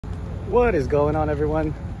What is going on,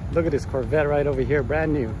 everyone? Look at this Corvette right over here,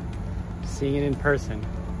 brand new. Seeing it in person.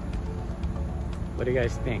 What do you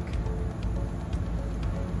guys think?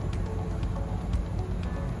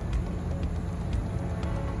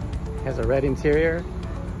 Has a red interior.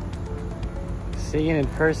 Seeing it in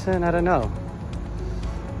person, I don't know.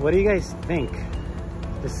 What do you guys think?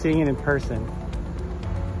 Just seeing it in person.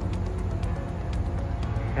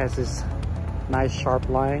 Has this nice sharp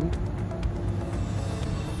line.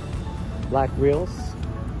 Black wheels.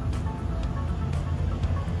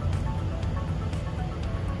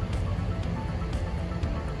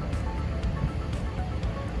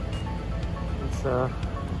 It's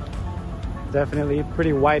definitely a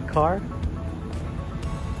pretty wide car.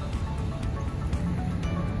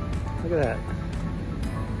 Look at that.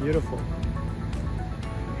 Beautiful.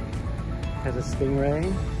 Has a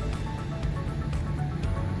Stingray.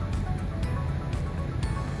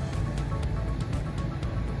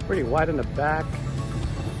 Pretty wide in the back.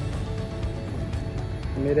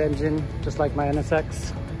 Mid-engine, just like my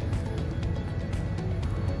NSX.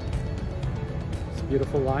 It's a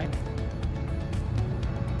beautiful line.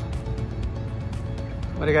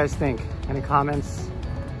 What do you guys think? Any comments?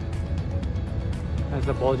 There's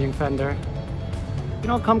a bulging fender. You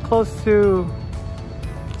don't come close to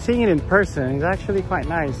seeing it in person. It's actually quite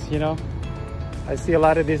nice, you know. I see a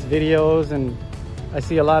lot of these videos and I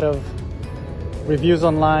see a lot of reviews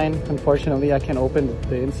online. Unfortunately, I can't open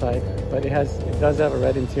the inside, but it does have a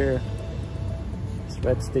red interior. It's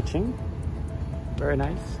red stitching. Very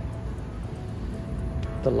nice.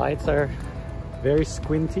 The lights are very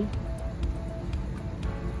squinty.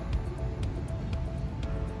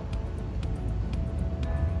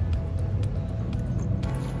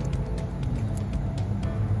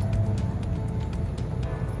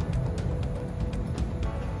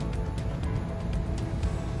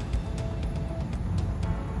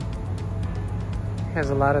 Has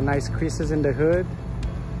a lot of nice creases in the hood.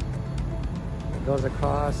 It goes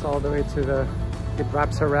across all the way to it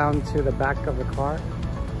wraps around to the back of the car.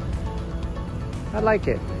 I like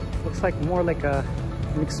it. Looks like more like a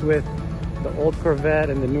mix with the old Corvette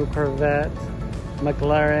and the new Corvette,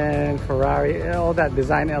 McLaren, Ferrari, all that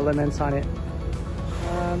design elements on it.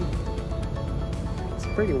 It's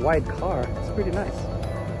a pretty wide car. It's pretty nice.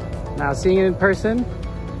 Now seeing it in person,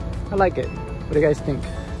 I like it. What do you guys think?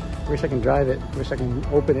 Wish I can drive it. Wish I can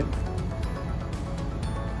open it.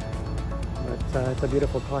 But it's a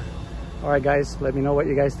beautiful car. All right, guys, let me know what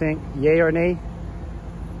you guys think. Yay or nay?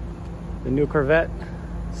 The new Corvette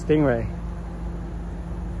Stingray.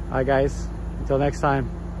 All right, guys. Until next time.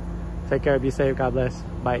 Take care. Be safe. God bless.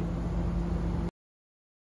 Bye.